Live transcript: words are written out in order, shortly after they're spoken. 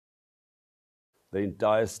the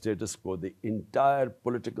entire status quo, the entire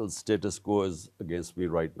political status quo is against me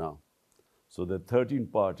right now. So there are 13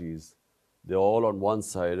 parties. They're all on one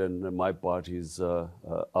side, and my party is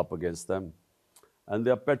up against them. And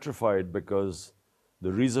they're petrified because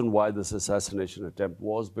the reason why this assassination attempt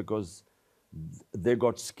was because they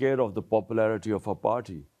got scared of the popularity of our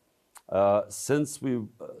party. Since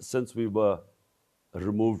we were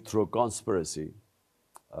removed through a conspiracy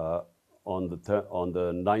on the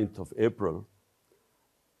 9th of April,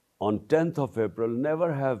 on 10th of April,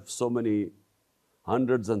 never have so many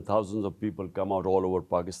hundreds and thousands of people come out all over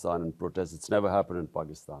Pakistan and protest. It's never happened in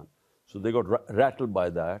Pakistan. So they got rattled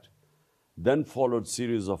by that. Then followed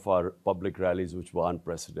series of our public rallies, which were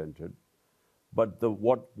unprecedented. But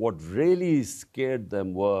what really scared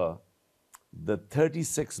them were the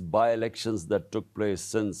 36 by-elections that took place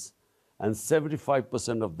since, and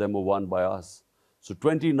 75% of them were won by us. So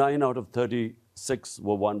 29 out of 36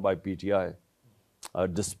 were won by PTI.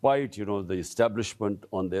 Despite, the establishment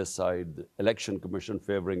on their side, the election commission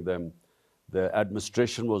favoring them, the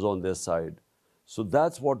administration was on their side. So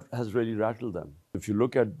that's what has really rattled them. If you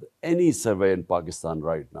look at any survey in Pakistan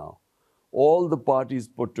right now, all the parties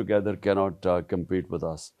put together cannot compete with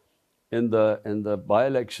us. In the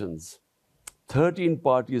by-elections, 13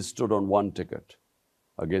 parties stood on one ticket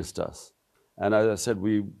against us. And as I said,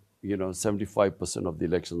 75% of the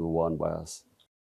elections were won by us.